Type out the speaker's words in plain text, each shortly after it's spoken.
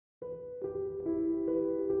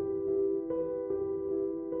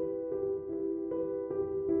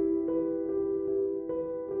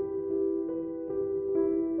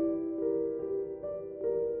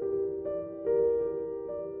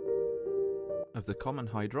Of the common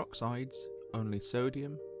hydroxides, only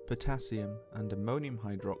sodium, potassium and ammonium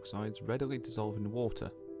hydroxides readily dissolve in water.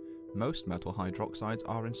 Most metal hydroxides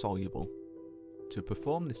are insoluble. To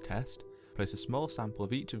perform this test, place a small sample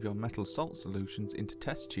of each of your metal salt solutions into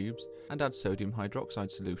test tubes and add sodium hydroxide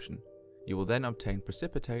solution. You will then obtain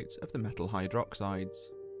precipitates of the metal hydroxides.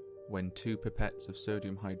 When 2 pipettes of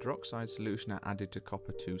sodium hydroxide solution are added to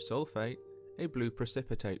Cu2 sulfate, a blue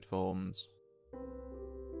precipitate forms.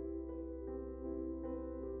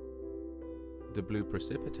 The blue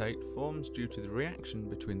precipitate forms due to the reaction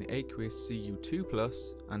between the aqueous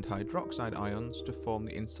Cu2+ and hydroxide ions to form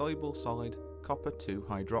the insoluble solid Cu2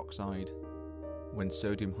 hydroxide. When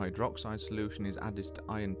sodium hydroxide solution is added to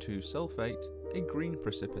iron 2 sulfate, a green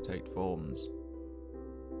precipitate forms.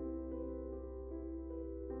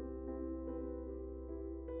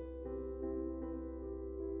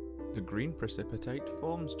 The green precipitate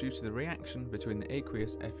forms due to the reaction between the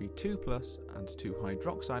aqueous Fe2+ and 2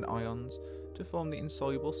 hydroxide ions to form the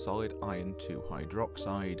insoluble solid iron 2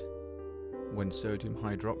 hydroxide. When sodium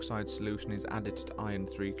hydroxide solution is added to iron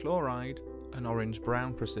 3 chloride, an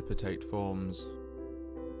orange-brown precipitate forms.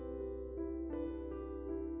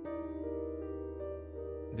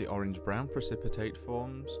 The orange-brown precipitate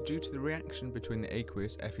forms due to the reaction between the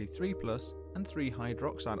aqueous Fe3+ and 3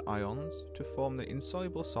 hydroxide ions to form the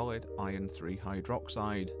insoluble solid iron 3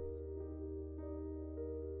 hydroxide.